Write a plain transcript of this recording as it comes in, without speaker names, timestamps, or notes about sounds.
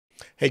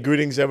Hey,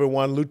 greetings,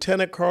 everyone.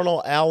 Lieutenant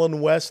Colonel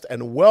Alan West,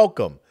 and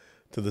welcome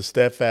to the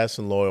Steadfast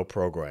and Loyal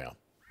program.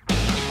 You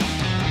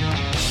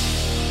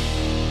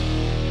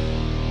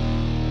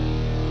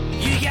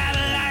gotta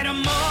light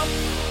 'em up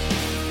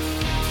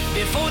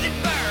before they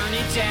burn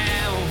it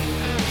down.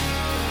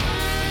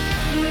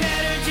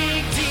 Better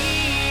dig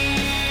deep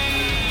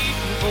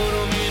and put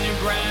 'em in the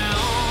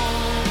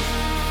ground.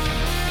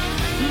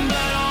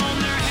 Blood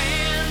on their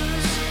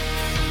hands,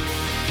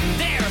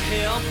 they're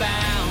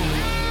hellbound.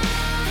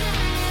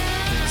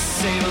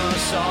 Save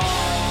us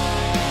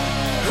all.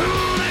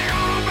 They're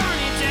gonna burn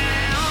it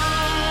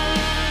down.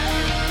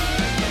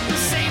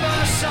 Save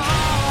us all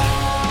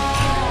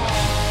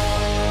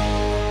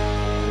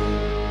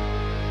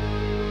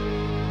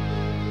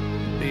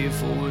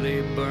before they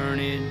burn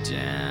it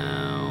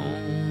down.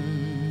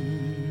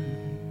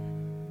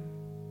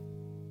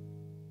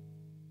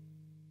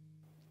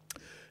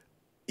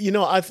 You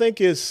know, I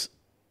think it's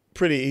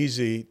pretty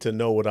easy to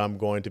know what I'm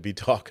going to be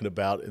talking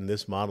about in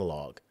this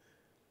monologue.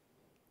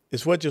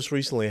 It's what just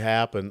recently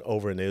happened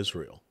over in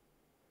Israel.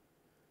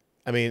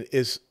 I mean,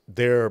 it's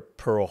their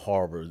Pearl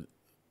Harbor,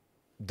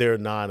 their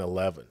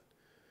 9/11.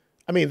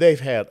 I mean,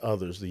 they've had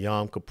others, the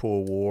Yom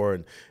Kippur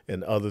War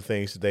and other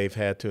things that they've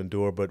had to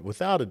endure. But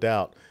without a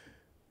doubt,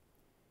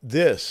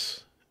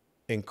 this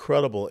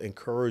incredible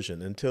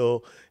incursion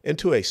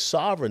into a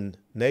sovereign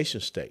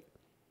nation state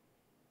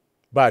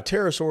by a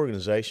terrorist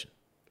organization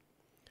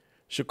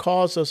should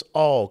cause us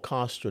all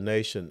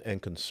consternation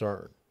and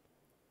concern.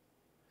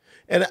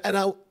 And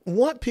I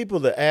want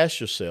people to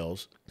ask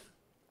yourselves,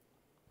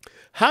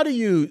 how do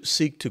you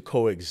seek to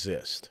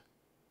coexist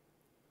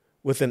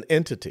with an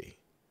entity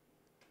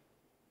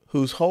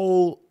whose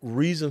whole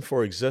reason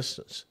for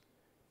existence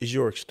is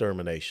your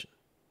extermination?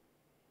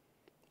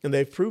 And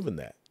they've proven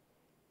that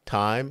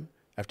time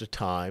after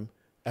time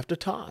after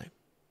time.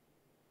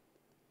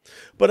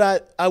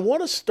 But I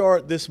want to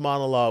start this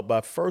monologue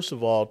by first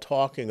of all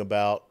talking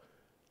about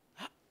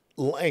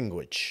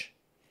language.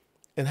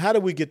 And how do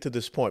we get to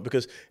this point?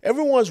 Because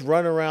everyone's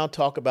running around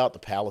talking about the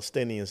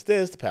Palestinians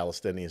this, the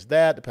Palestinians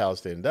that, the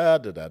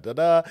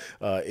Palestinians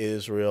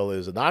Israel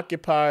is an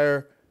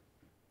occupier.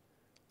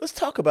 Let's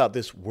talk about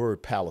this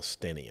word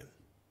Palestinian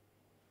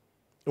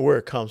and where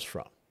it comes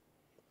from.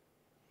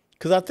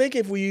 Because I think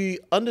if we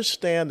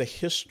understand the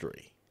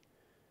history,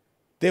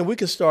 then we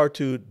can start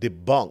to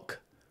debunk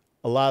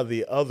a lot of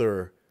the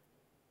other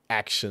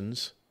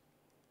actions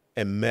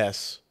and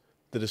mess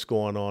that is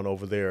going on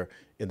over there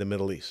in the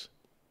Middle East.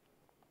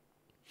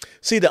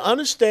 See, to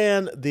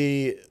understand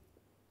the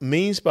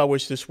means by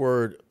which this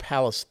word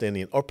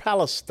Palestinian or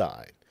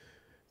Palestine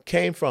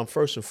came from,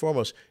 first and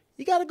foremost,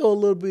 you got to go a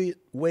little bit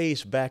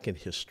ways back in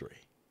history.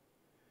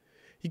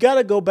 You got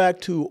to go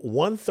back to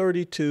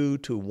 132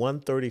 to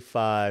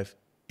 135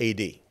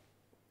 AD.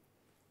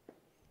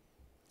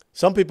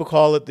 Some people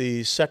call it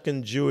the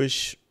Second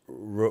Jewish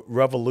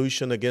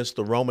Revolution against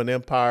the Roman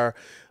Empire.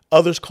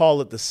 Others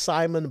call it the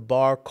Simon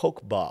Bar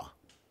Kokhba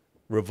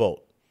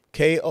Revolt,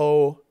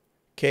 Kokhba.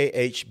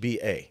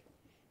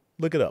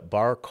 Look it up,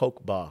 Bar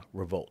Kokhba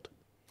Revolt.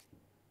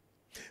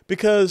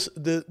 Because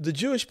the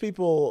Jewish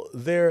people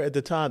there at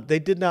the time, they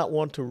did not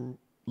want to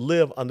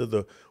live under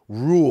the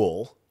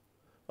rule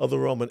of the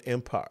Roman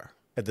Empire.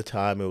 At the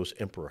time, it was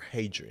Emperor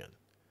Hadrian.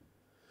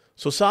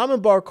 So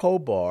Simon Bar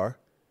Kokhba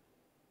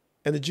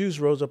and the Jews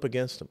rose up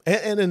against them.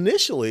 And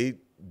initially,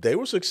 they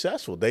were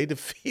successful. They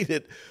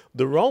defeated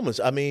the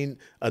Romans. I mean,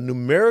 a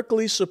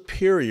numerically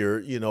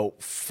superior,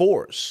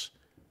 force.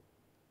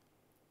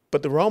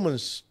 But the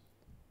Romans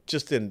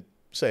just didn't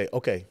say,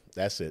 okay,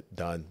 that's it,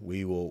 done.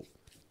 We will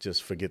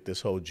just forget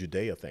this whole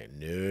Judea thing.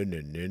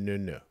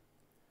 No.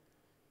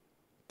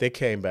 They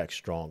came back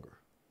stronger.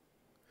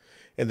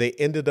 And they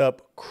ended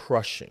up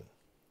crushing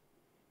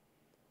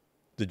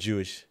the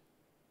Jewish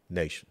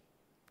nation,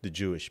 the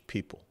Jewish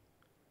people.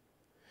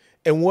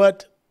 And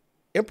what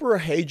Emperor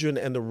Hadrian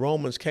and the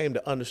Romans came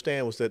to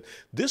understand was that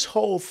this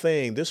whole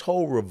thing, this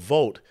whole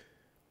revolt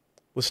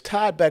was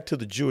tied back to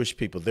the Jewish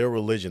people, their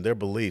religion, their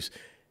beliefs.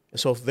 And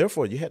so,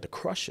 therefore, you had to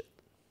crush it.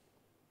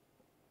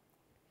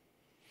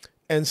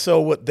 And so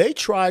what they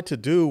tried to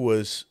do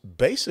was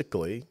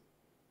basically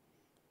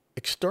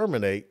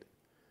exterminate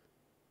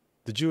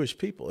the Jewish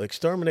people,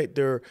 exterminate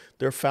their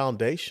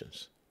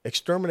foundations,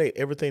 exterminate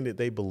everything that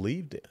they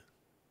believed in.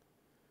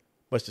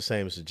 Much the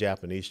same as the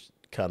Japanese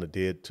kind of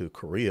did to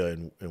Korea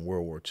in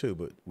World War II,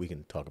 but we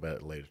can talk about it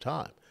at a later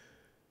time.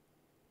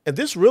 And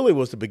this really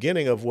was the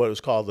beginning of what was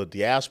called the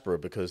diaspora,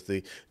 because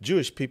the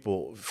Jewish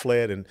people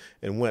fled and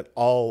went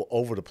all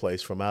over the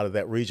place from out of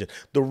that region.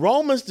 The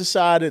Romans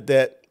decided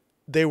that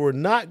they were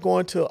not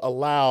going to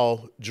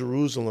allow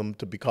Jerusalem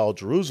to be called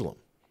Jerusalem.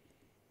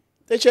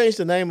 They changed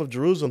the name of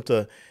Jerusalem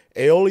to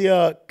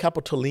Aelia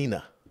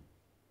Capitolina,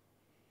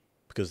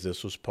 because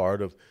this was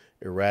part of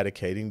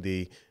eradicating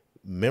the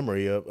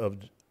memory of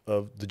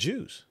the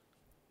Jews.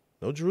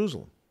 No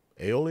Jerusalem,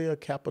 Aelia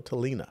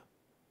Capitolina.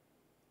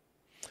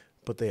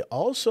 But they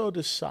also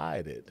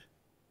decided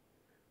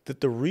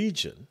that the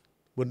region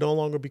would no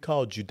longer be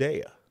called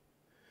Judea,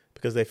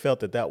 because they felt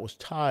that that was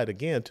tied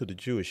again to the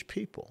Jewish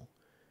people.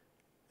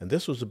 And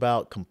this was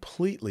about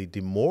completely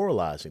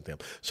demoralizing them.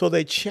 So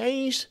they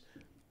changed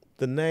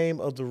the name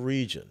of the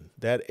region,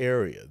 that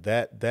area,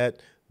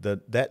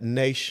 that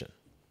nation,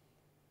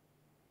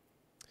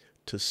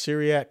 to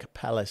Syriac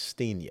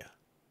Palestina.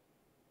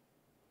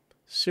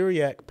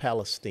 Syriac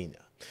Palestina.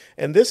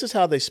 And this is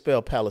how they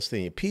spell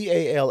Palestina,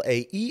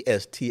 Palaestina.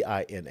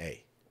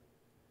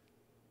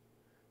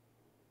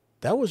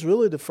 That was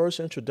really the first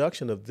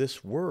introduction of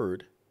this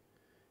word.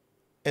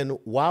 And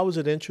why was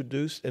it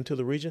introduced into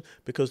the region?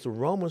 Because the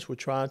Romans were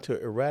trying to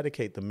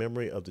eradicate the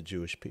memory of the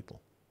Jewish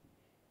people.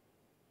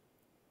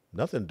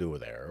 Nothing to do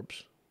with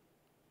Arabs.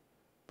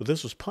 But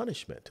this was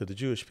punishment to the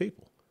Jewish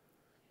people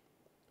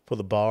for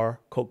the Bar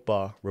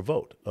Kokhba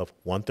revolt of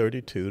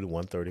 132 to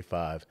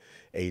 135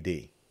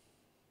 AD.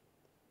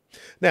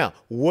 Now,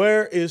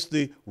 where is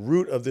the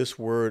root of this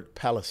word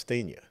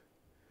Palestina?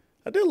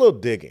 I did a little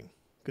digging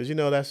because,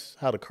 that's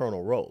how the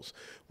colonel rolls.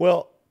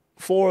 Well,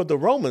 for the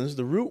Romans,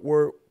 the root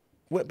word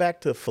went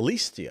back to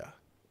Philistia,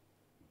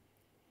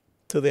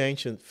 to the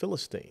ancient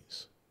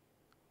Philistines.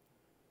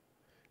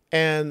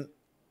 And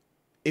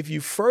if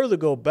you further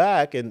go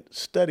back and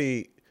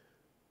study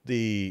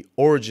the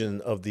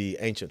origin of the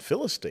ancient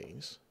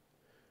Philistines,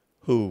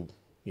 who,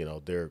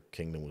 their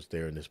kingdom was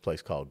there in this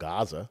place called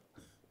Gaza,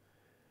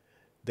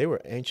 they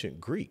were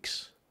ancient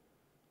Greeks,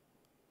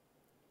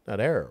 not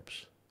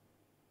Arabs.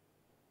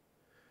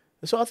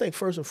 And so I think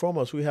first and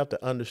foremost, we have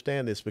to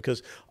understand this,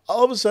 because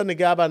all of a sudden a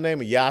guy by the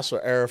name of Yasser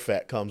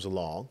Arafat comes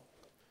along,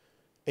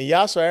 and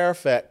Yasser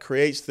Arafat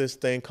creates this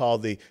thing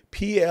called the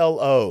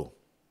PLO,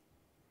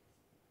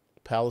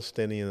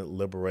 Palestinian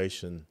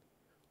Liberation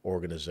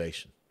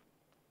Organization.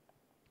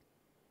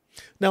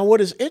 Now,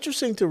 what is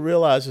interesting to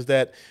realize is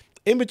that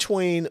in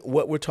between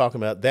what we're talking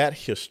about, that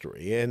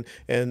history, and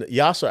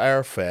Yasser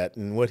Arafat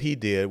and what he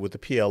did with the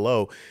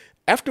PLO,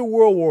 after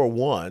World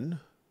War I,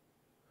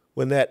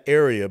 when that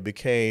area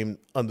became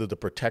under the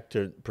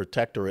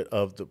protectorate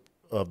of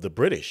the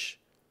British,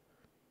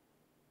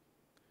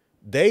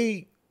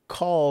 they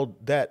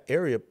called that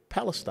area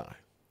Palestine.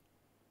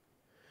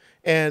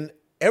 And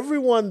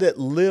everyone that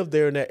lived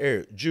there in that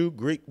area, Jew,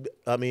 Greek,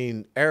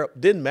 Arab,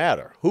 didn't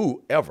matter,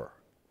 whoever,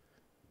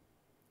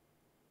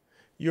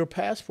 your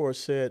passport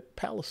said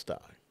Palestine.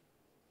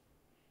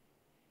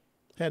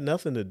 Had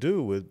nothing to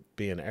do with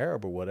being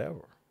Arab or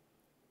whatever.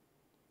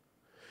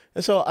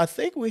 And so I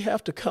think we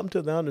have to come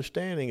to the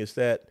understanding is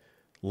that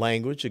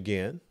language,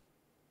 again,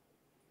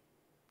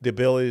 the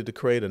ability to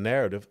create a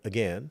narrative,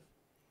 again,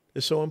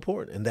 is so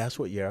important. And that's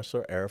what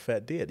Yasser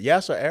Arafat did.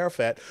 Yasser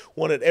Arafat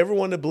wanted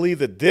everyone to believe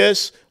that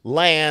this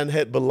land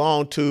had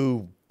belonged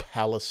to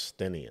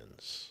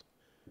Palestinians.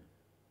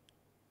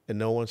 And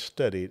no one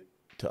studied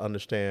to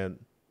understand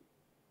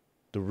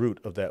the root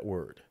of that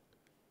word.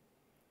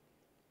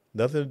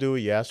 Nothing to do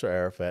with Yasser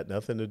Arafat,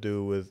 nothing to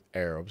do with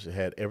Arabs. It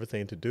had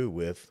everything to do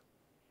with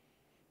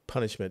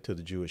punishment to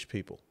the Jewish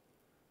people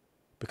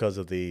because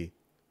of the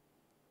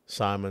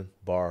Simon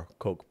Bar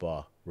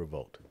Kokhba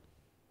revolt.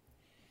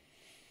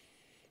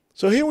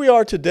 So here we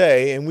are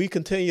today, and we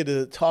continue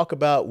to talk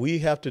about we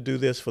have to do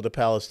this for the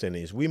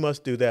Palestinians. We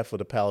must do that for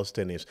the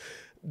Palestinians.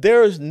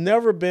 There has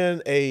never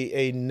been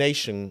a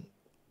nation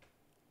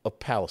of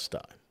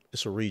Palestine.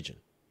 It's a region.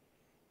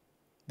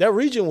 That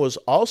region was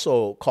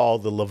also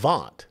called the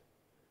Levant.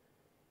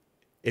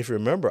 If you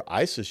remember,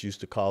 ISIS used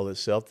to call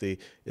itself the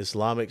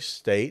Islamic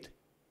State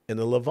in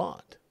the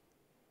Levant.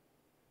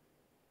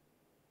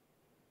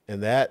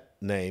 And that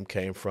name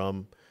came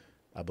from,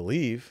 I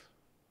believe,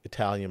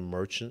 Italian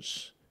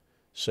merchants,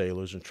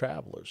 sailors, and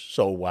travelers.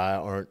 So why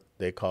aren't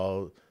they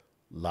called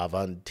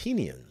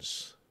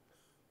Levantinians?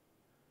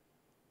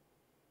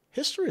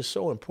 History is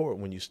so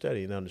important when you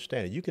study and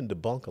understand it. You can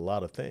debunk a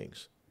lot of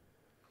things.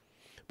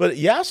 But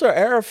Yasser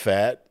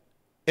Arafat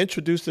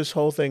introduced this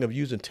whole thing of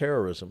using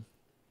terrorism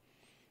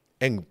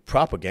and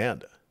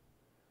propaganda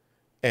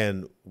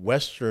and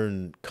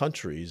Western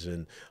countries,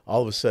 and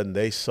all of a sudden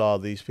they saw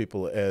these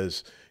people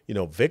as,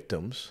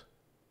 victims,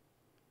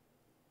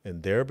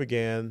 and there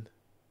began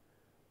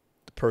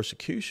the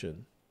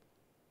persecution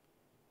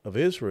of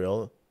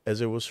Israel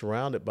as it was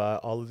surrounded by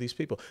all of these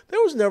people.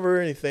 There was never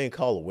anything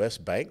called the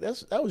West Bank.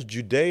 That was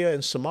Judea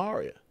and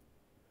Samaria.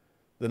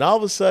 Then all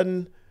of a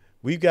sudden,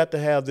 we've got to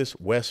have this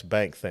West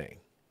Bank thing.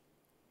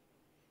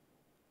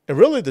 And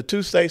really the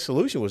two-state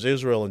solution was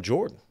Israel and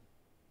Jordan.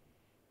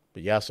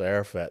 But Yasser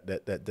Arafat,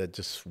 that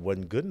just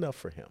wasn't good enough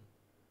for him.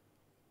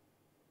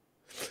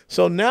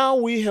 So now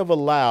we have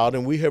allowed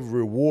and we have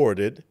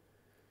rewarded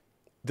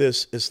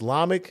this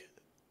Islamic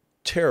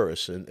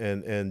terrorist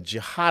and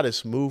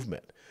jihadist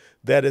movement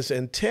that is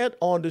intent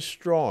on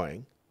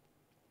destroying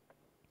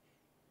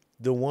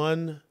the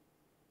one,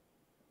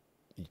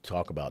 you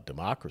talk about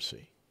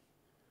democracy,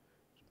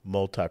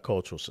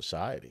 multicultural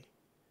society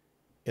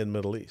in the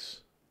Middle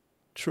East,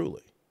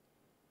 truly.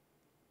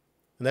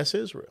 And that's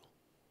Israel.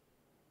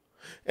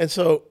 And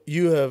so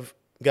you have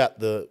got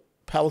the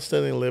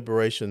Palestinian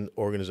Liberation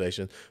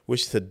Organization,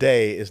 which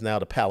today is now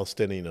the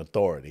Palestinian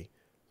Authority.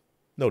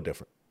 No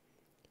different.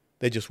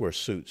 They just wear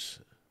suits.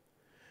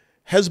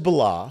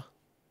 Hezbollah,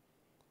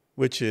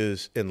 which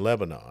is in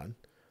Lebanon,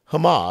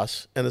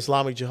 Hamas, and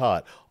Islamic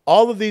Jihad.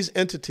 All of these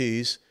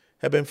entities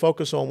have been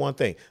focused on one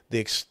thing: the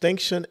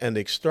extinction and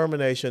the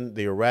extermination,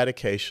 the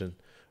eradication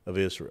of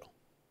Israel.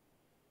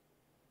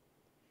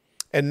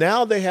 And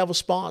now they have a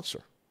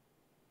sponsor.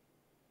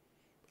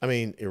 I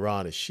mean,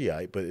 Iran is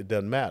Shiite, but it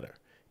doesn't matter.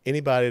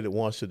 Anybody that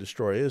wants to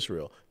destroy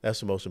Israel,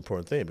 that's the most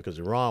important thing, because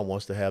Iran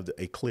wants to have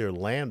a clear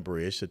land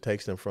bridge that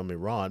takes them from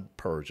Iran,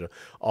 Persia,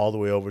 all the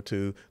way over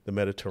to the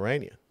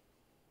Mediterranean.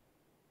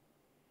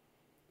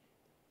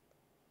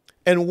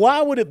 And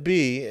why would it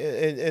be,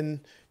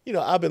 and you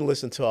know, I've been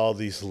listening to all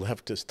these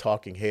leftist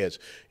talking heads,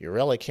 you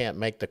really can't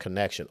make the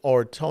connection.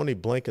 Or Tony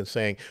Blinken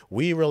saying,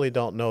 we really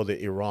don't know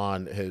that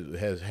Iran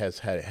has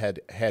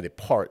had a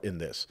part in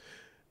this.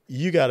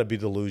 You got to be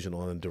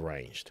delusional and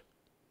deranged.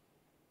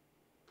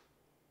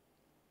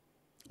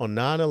 On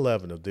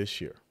 9/11 of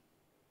this year,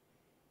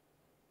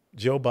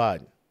 Joe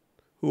Biden,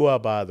 who,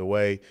 by the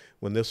way,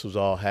 when this was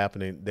all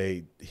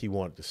happening, he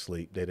wanted to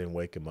sleep. They didn't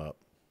wake him up.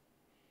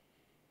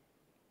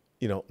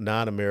 You know,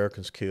 9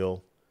 Americans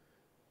killed.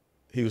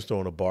 He was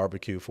throwing a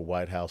barbecue for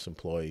White House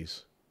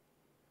employees.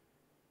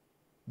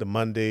 The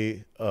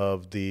Monday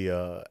of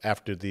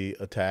after the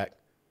attack,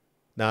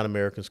 9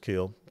 Americans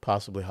killed,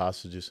 possibly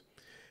hostages.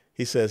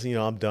 He says, you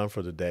know, I'm done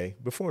for the day,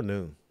 before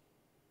noon.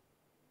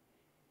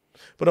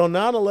 But on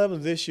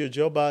 9/11 this year,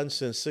 Joe Biden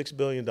sent $6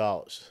 billion.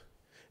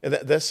 And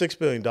that $6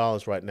 billion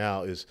right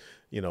now is,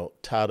 you know,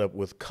 tied up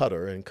with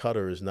Qatar. And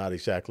Qatar is not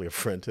exactly a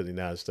friend to the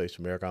United States of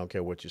America. I don't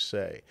care what you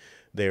say.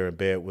 They're in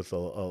bed with a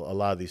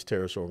lot of these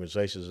terrorist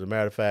organizations. As a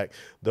matter of fact,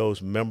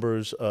 those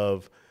members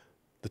of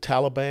the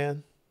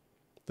Taliban,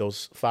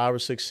 those 5 or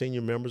 6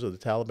 senior members of the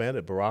Taliban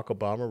that Barack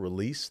Obama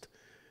released,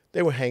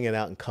 they were hanging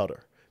out in Qatar,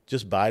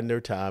 just biding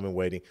their time and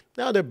waiting.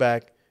 Now they're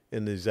back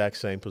in the exact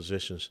same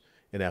positions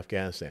in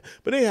Afghanistan.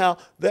 But anyhow,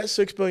 that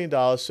 $6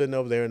 billion sitting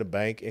over there in the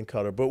bank in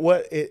Qatar. But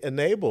what it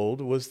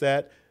enabled was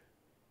that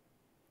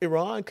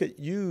Iran could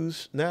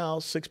use now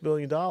 $6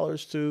 billion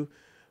to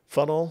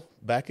funnel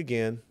back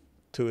again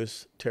to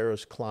its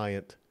terrorist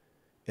client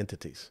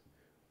entities.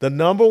 The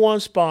number one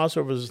sponsor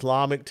of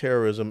Islamic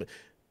terrorism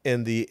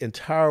in the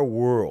entire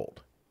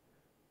world,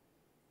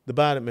 the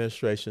Biden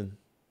administration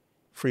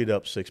freed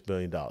up $6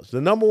 billion.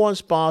 The number one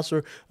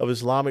sponsor of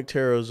Islamic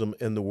terrorism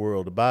in the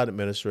world, the Biden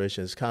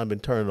administration, has kind of been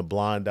turning a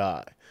blind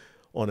eye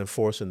on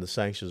enforcing the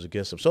sanctions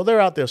against them. So they're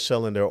out there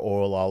selling their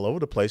oil all over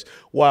the place,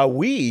 while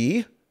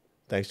we,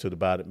 thanks to the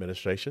Biden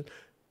administration,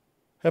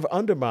 have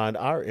undermined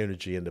our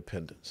energy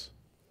independence.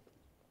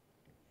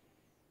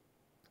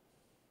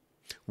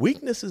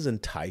 Weakness is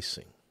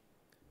enticing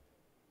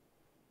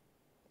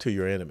to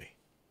your enemy.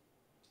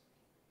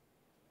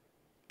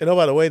 And oh,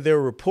 by the way, there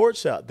are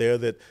reports out there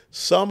that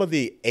some of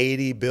the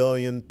 $80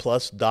 billion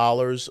plus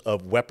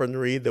of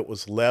weaponry that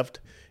was left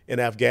in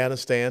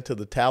Afghanistan to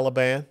the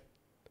Taliban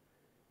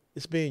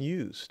is being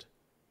used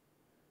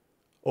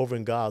over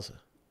in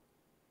Gaza.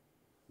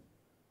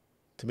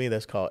 To me,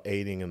 that's called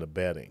aiding and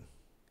abetting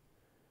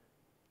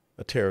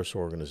a terrorist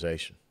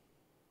organization.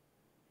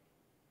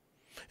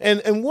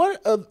 And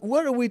what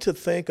are we to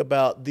think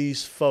about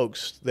these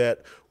folks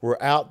that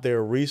were out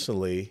there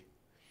recently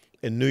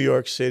in New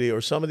York City, or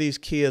some of these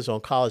kids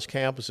on college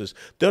campuses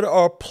that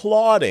are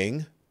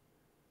applauding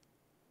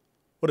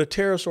what a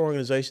terrorist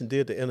organization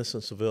did to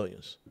innocent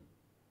civilians?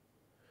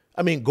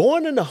 I mean,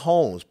 going into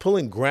homes,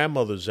 pulling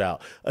grandmothers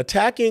out,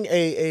 attacking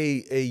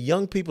a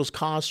young people's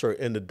concert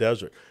in the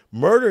desert,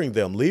 murdering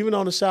them, leaving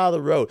on the side of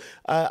the road.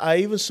 I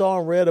even saw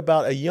and read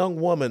about a young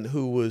woman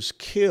who was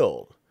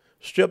killed,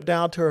 stripped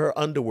down to her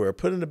underwear,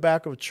 put in the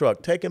back of a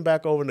truck, taken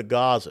back over to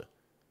Gaza.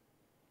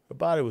 Her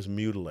body was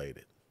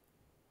mutilated.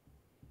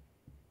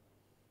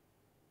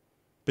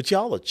 But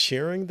y'all are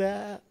cheering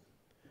that?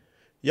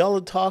 Y'all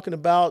are talking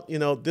about, you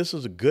know, this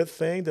is a good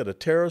thing that a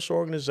terrorist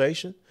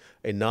organization,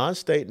 a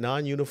non-state,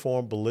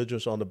 non-uniform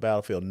belligerents on the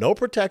battlefield, no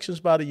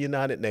protections by the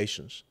United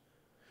Nations.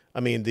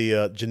 I mean,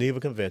 the Geneva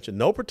Convention,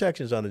 no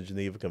protections under the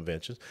Geneva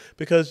Conventions,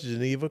 because the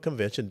Geneva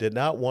Convention did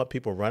not want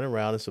people running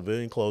around in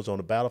civilian clothes on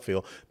the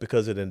battlefield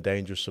because it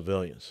endangers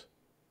civilians.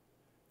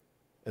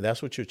 And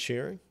that's what you're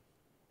cheering?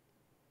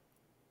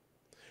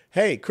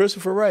 Hey,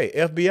 Christopher Wray,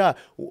 FBI,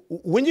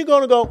 when you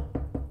going to go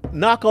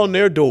knock on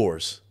their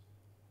doors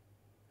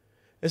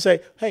and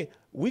say, hey,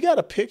 we got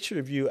a picture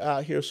of you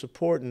out here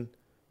supporting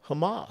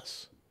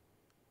Hamas.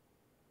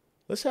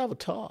 Let's have a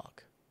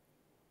talk.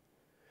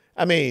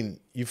 I mean,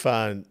 you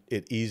find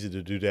it easy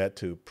to do that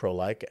to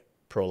pro-life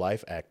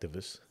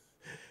activists,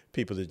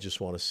 people that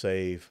just want to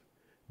save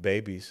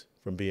babies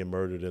from being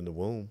murdered in the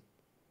womb.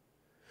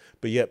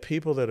 But yet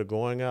people that are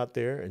going out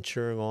there and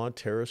cheering on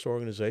terrorist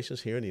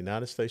organizations here in the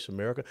United States of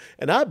America.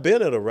 And I've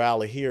been at a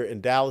rally here in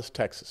Dallas,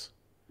 Texas,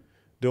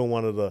 during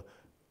one of the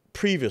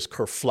previous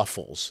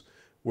kerfluffles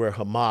where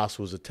Hamas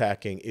was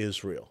attacking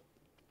Israel.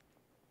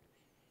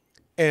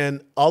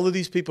 And all of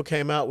these people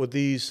came out with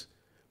these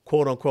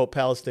quote-unquote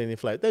Palestinian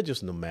flags. They're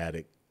just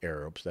nomadic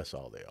Arabs. That's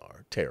all they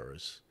are,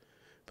 terrorists.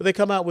 But they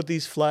come out with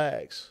these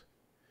flags,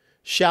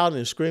 shouting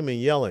and screaming,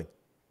 yelling,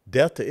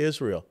 Death to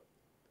Israel.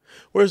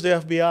 Where's the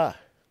FBI?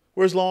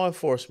 Where's law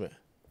enforcement?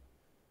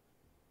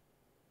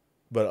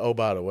 But, oh,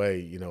 by the way,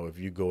 if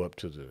you go up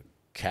to the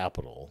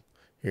Capitol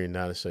here in the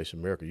United States of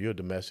America, you're a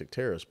domestic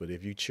terrorist. But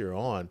if you cheer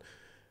on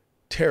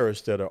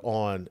terrorists that are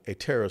on a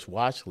terrorist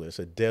watch list,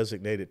 a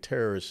designated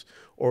terrorist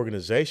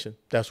organization,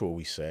 that's what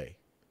we say.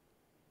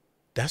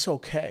 That's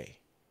okay.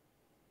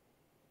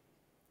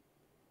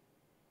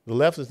 The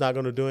left is not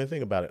going to do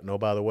anything about it. No,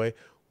 by the way,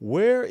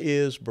 where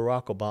is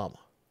Barack Obama?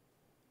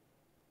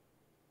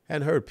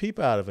 Hadn't heard peep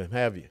out of him,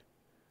 have you?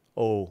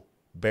 Oh,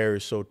 Barry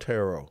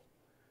Soetoro.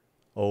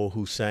 Oh,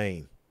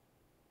 Hussein.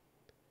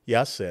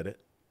 Yeah, I said it.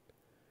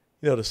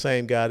 The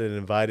same guy that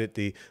invited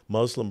the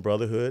Muslim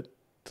Brotherhood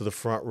to the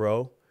front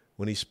row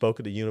when he spoke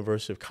at the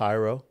University of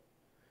Cairo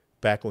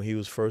back when he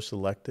was first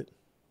elected.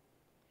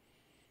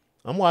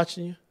 I'm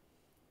watching you.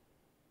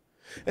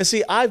 And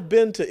see, I've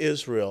been to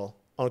Israel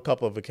on a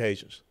couple of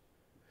occasions.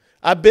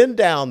 I've been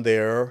down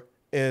there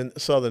in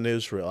southern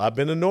Israel. I've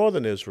been to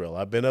northern Israel.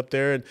 I've been up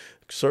there in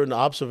certain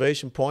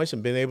observation points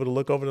and been able to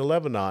look over to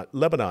Lebanon.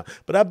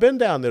 But I've been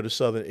down there to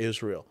southern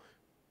Israel.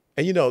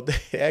 And,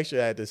 they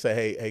actually had to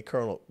say, hey,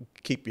 Colonel,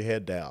 keep your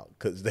head down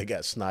because they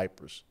got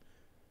snipers.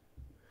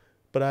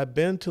 But I've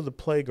been to the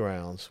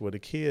playgrounds where the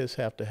kids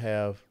have to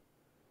have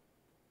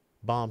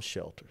bomb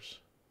shelters.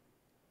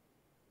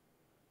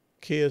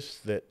 Kids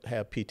that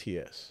have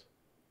PTS,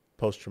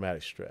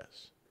 post-traumatic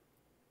stress.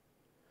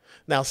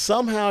 Now,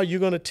 somehow you're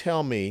going to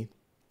tell me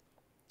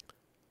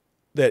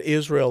that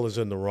Israel is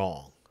in the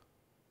wrong.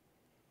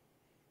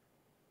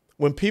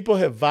 When people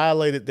have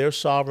violated their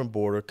sovereign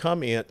border,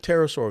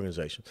 terrorist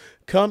organizations,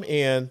 come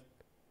in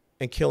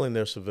and killing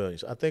their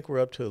civilians. I think we're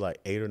up to like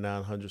 800 or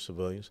 900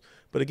 civilians.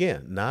 But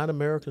again, 9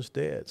 Americans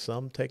dead,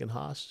 some taken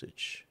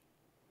hostage.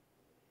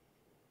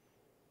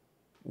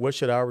 What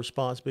should our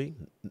response be?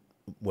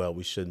 Well,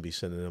 we shouldn't be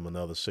sending them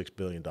another $6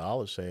 billion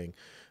saying,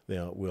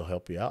 we'll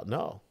help you out.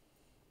 No.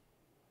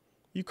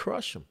 You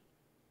crush them.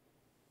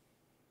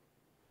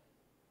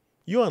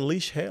 You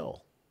unleash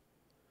hell.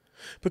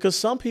 Because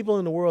some people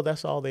in the world,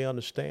 that's all they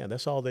understand.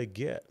 That's all they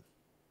get.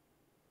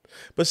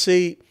 But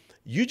see,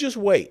 you just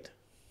wait.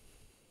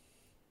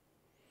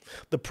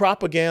 The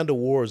propaganda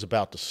war is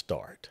about to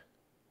start.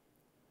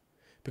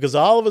 Because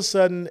all of a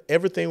sudden,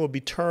 everything will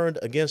be turned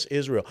against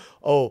Israel.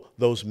 Oh,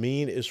 those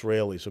mean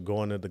Israelis are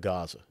going into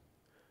Gaza.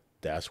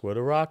 That's where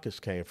the rockets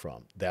came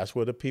from. That's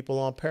where the people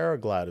on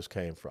paragliders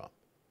came from.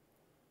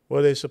 What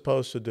are they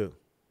supposed to do?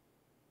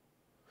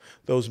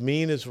 Those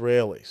mean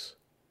Israelis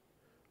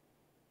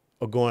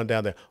are going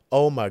down there.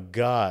 Oh, my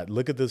God,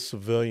 look at the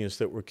civilians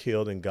that were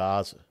killed in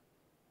Gaza.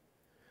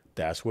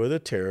 That's where the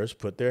terrorists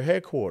put their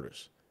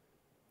headquarters.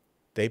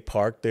 They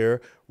parked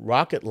their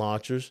rocket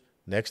launchers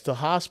next to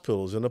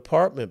hospitals and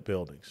apartment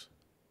buildings.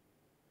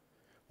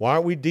 Why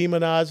aren't we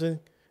demonizing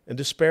and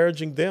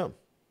disparaging them?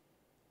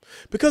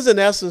 Because in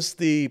essence,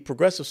 the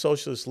progressive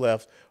socialist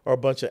left are a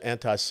bunch of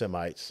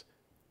anti-Semites.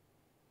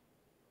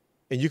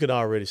 And you can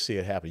already see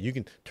it happen. You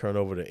can turn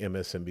over to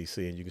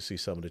MSNBC and you can see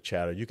some of the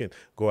chatter. You can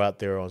go out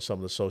there on some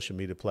of the social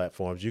media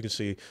platforms. You can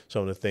see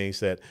some of the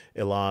things that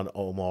Ilhan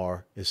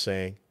Omar is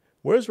saying.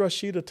 Where's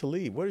Rashida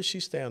Tlaib? Where does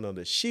she stand on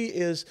this? She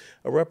is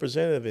a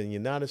representative in the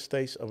United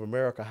States of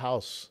America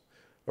House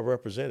of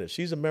Representatives.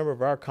 She's a member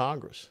of our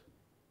Congress.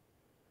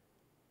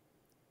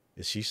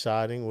 Is she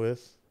siding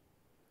with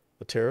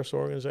a terrorist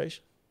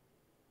organization?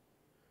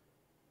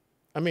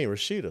 I mean,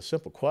 Rashida,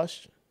 simple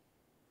question.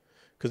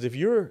 Because if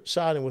you're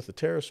siding with a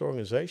terrorist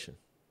organization,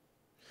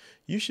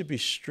 you should be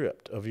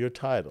stripped of your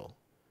title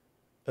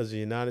as a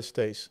United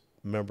States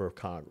member of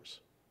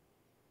Congress.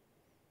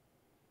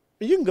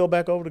 You can go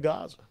back over to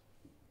Gaza.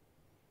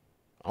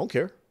 I don't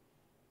care.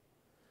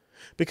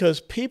 Because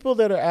people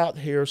that are out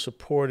here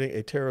supporting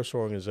a terrorist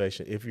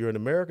organization, if you're an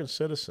American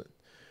citizen,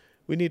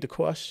 we need to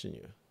question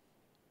you.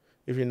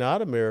 If you're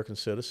not an American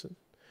citizen,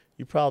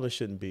 you probably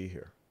shouldn't be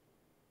here.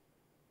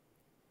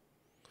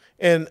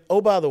 And, oh,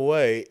 by the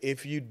way,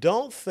 if you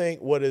don't think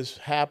what is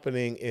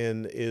happening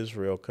in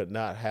Israel could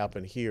not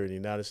happen here in the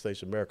United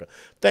States of America,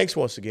 thanks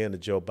once again to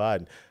Joe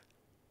Biden.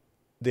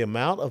 The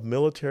amount of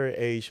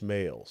military-age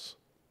males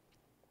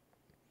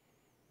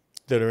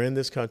that are in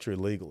this country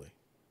legally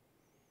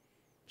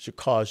should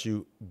cause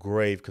you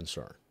grave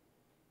concern,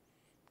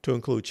 to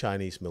include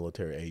Chinese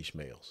military-age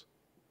males.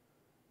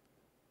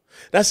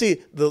 Now,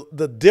 see,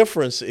 the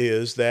difference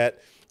is that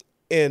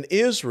in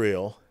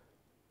Israel,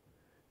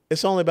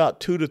 it's only about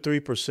 2 to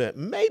 3%,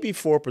 maybe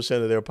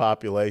 4% of their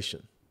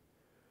population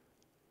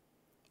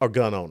are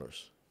gun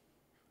owners.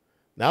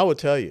 Now, I would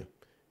tell you,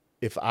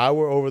 if I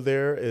were over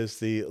there as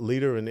the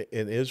leader in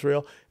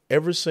Israel,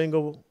 every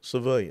single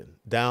civilian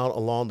down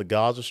along the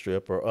Gaza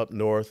Strip or up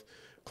north,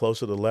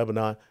 closer to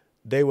Lebanon,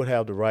 they would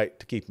have the right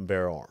to keep and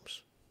bear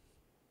arms.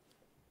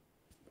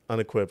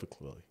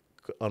 Unequivocally.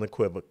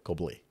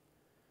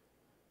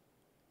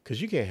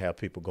 Because you can't have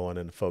people going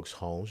into folks'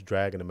 homes,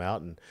 dragging them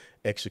out and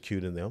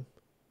executing them.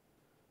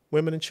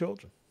 Women and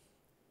children.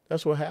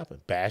 That's what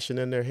happened. Bashing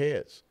in their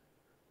heads.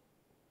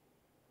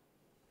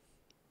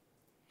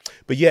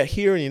 But yet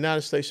here in the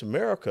United States of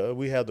America,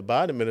 we have the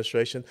Biden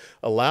administration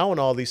allowing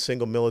all these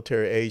single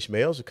military-aged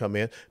males to come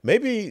in.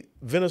 Maybe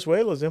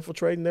Venezuela is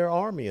infiltrating their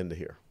army into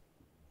here.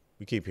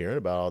 We keep hearing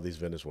about all these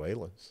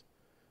Venezuelans.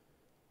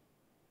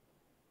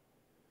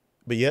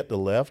 But yet the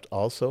left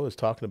also is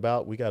talking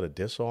about we got to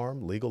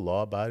disarm legal,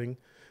 law-abiding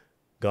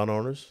gun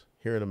owners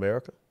here in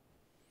America.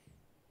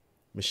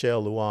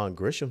 Michelle Lujan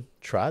Grisham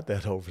tried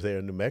that over there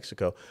in New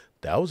Mexico.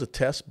 That was a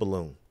test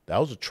balloon. That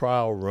was a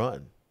trial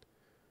run.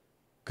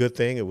 Good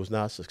thing it was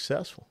not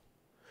successful.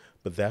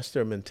 But that's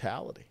their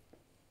mentality.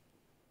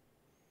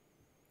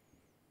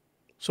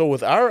 So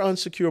with our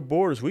unsecure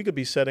borders, we could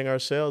be setting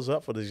ourselves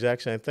up for the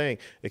exact same thing,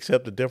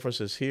 except the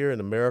difference is here in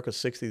America,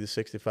 60 to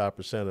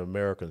 65% of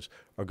Americans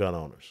are gun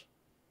owners.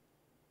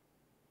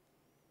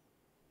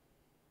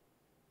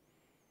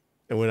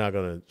 And we're not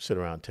going to sit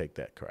around and take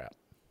that crap.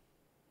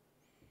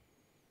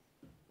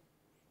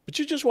 But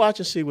you just watch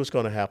and see what's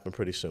going to happen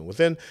pretty soon.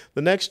 Within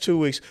the next 2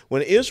 weeks,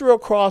 when Israel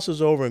crosses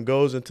over and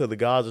goes into the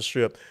Gaza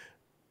Strip,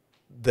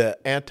 the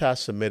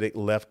anti-Semitic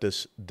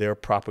leftists, their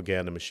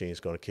propaganda machine is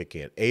going to kick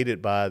in,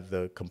 aided by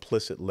the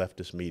complicit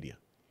leftist media.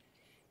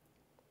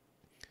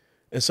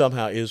 And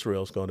somehow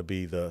Israel is going to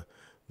be they're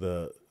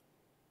going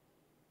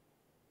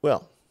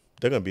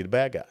to be the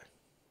bad guy.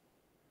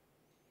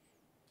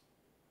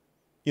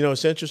 You know,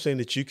 it's interesting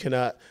that you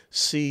cannot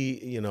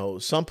see,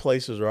 some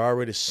places are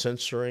already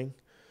censoring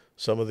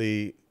some of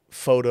the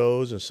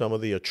photos and some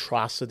of the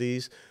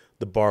atrocities,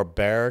 the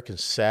barbaric and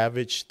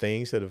savage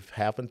things that have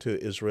happened to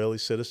Israeli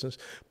citizens.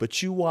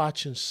 But you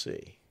watch and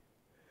see.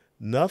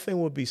 Nothing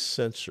will be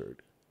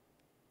censored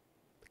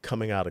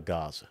coming out of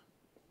Gaza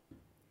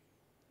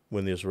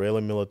when the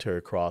Israeli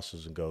military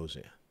crosses and goes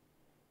in.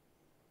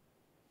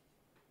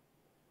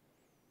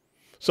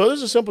 So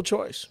there's a simple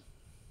choice.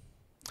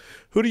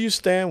 Who do you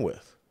stand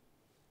with?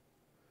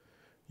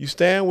 You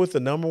stand with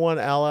the number one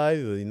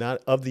ally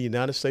of the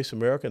United States of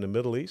America in the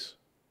Middle East?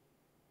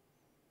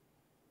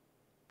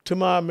 To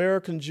my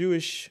American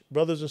Jewish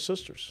brothers and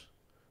sisters,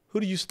 who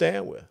do you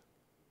stand with?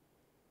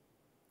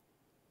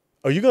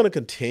 Are you going to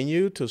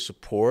continue to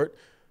support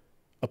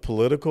a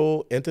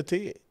political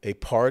entity, a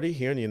party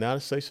here in the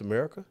United States of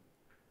America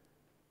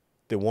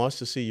that wants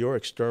to see your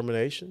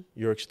extermination,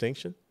 your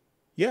extinction?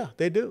 Yeah,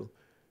 they do.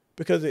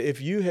 Because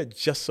if you had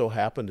just so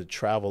happened to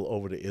travel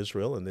over to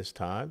Israel in this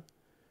time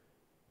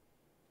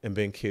and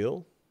been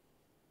killed,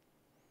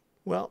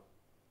 well,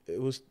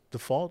 it was the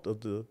fault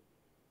of the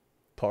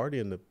party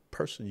and the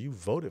person you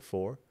voted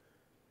for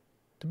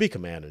to be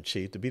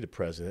commander-in-chief, to be the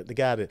president, the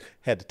guy that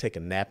had to take a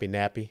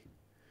nappy.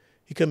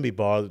 He couldn't be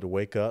bothered to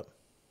wake up.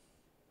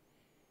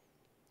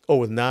 Or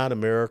with 9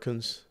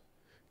 Americans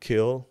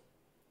killed,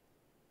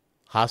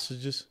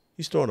 hostages,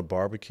 he's throwing a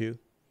barbecue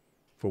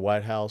for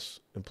White House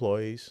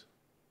employees,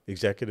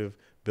 executive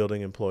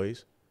building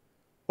employees.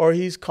 Or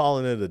he's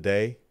calling it a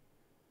day,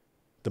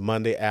 the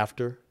Monday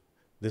after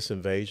this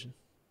invasion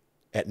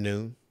at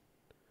noon.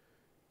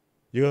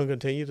 You're going to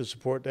continue to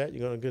support that?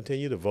 You're going to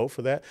continue to vote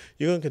for that?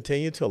 You're going to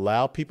continue to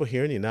allow people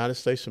here in the United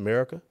States of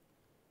America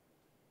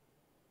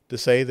to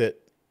say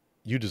that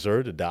you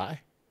deserve to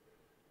die?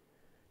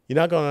 You're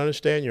not going to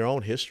understand your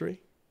own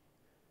history?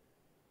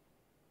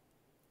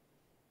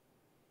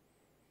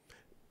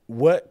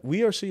 What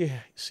we are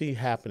see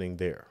happening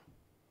there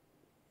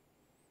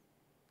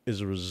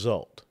is a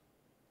result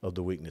of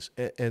the weakness.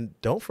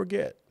 And don't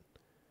forget,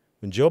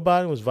 when Joe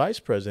Biden was vice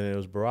president, it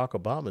was Barack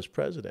Obama's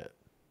president.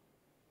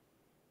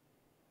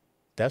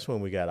 That's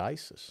when we got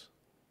ISIS.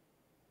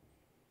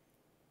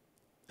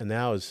 And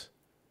now as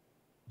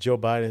Joe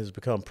Biden has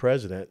become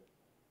president,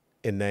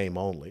 in name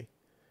only,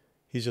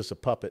 he's just a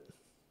puppet.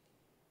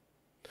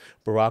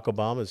 Barack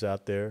Obama's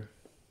out there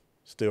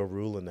still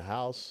ruling the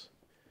House,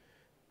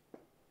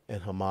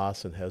 and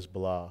Hamas and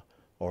Hezbollah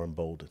are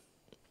emboldened.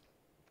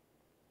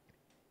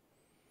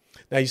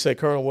 Now you say,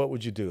 Colonel, what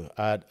would you do?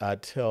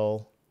 I'd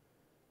tell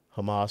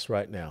Hamas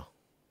right now,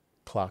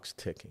 clock's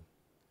ticking.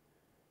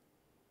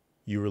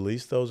 You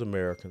release those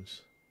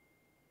Americans,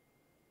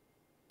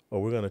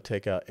 or we're going to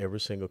take out every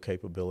single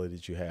capability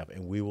that you have,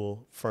 and we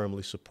will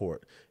firmly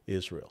support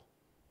Israel.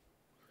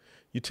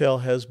 You tell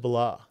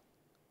Hezbollah,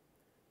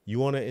 you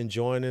want to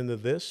join into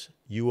this,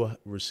 you will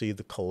receive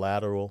the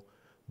collateral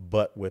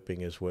butt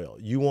whipping as well.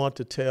 You want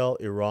to tell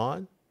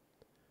Iran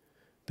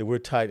that we're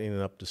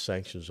tightening up the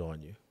sanctions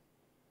on you.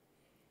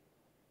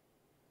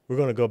 We're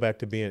going to go back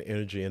to being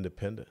energy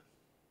independent.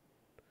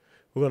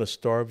 We're going to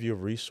starve you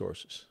of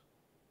resources.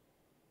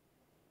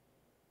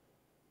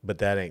 But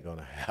that ain't going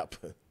to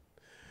happen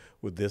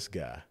with this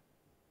guy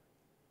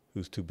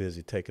who's too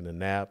busy taking a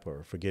nap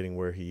or forgetting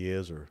where he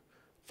is or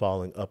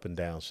falling up and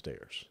down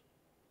stairs.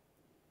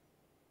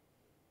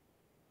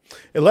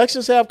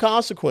 Elections have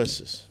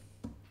consequences.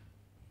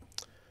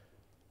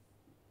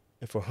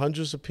 And for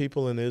hundreds of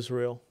people in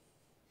Israel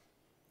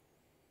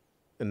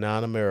and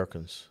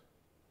non-Americans,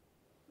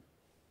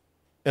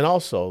 and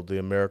also the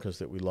Americans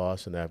that we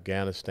lost in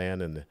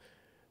Afghanistan and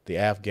the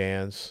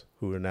Afghans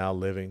who are now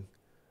living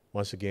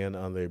once again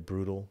under a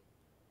brutal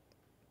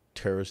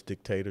terrorist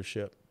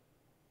dictatorship,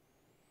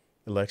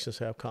 Elections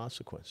have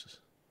consequences.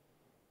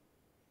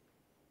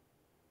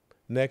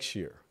 Next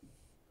year,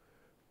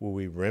 will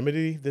we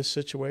remedy this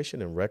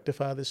situation and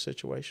rectify this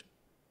situation?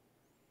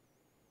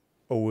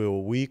 Or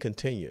will we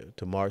continue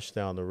to march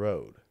down the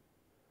road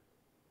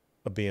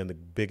of being the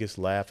biggest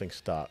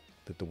laughingstock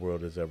that the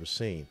world has ever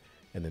seen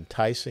and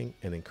enticing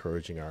and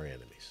encouraging our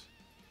enemies?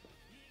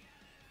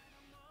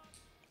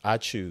 I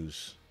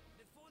choose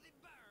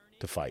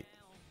to fight.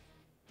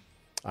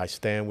 I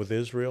stand with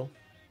Israel,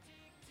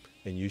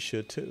 and you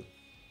should too.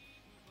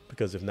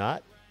 Because if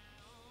not,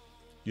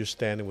 you're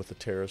standing with a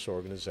terrorist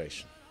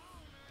organization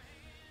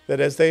that,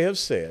 as they have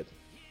said,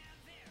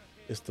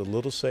 it's the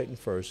little Satan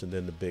first and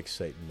then the big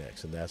Satan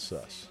next, and that's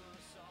us.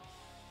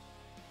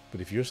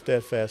 But if you're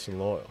steadfast and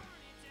loyal,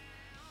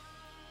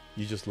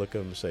 you just look at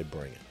them and say,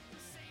 bring it.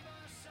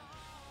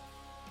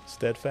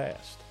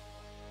 Steadfast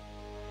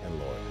and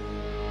loyal.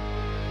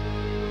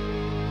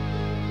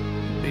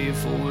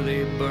 Before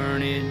they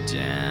burn it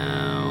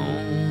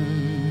down.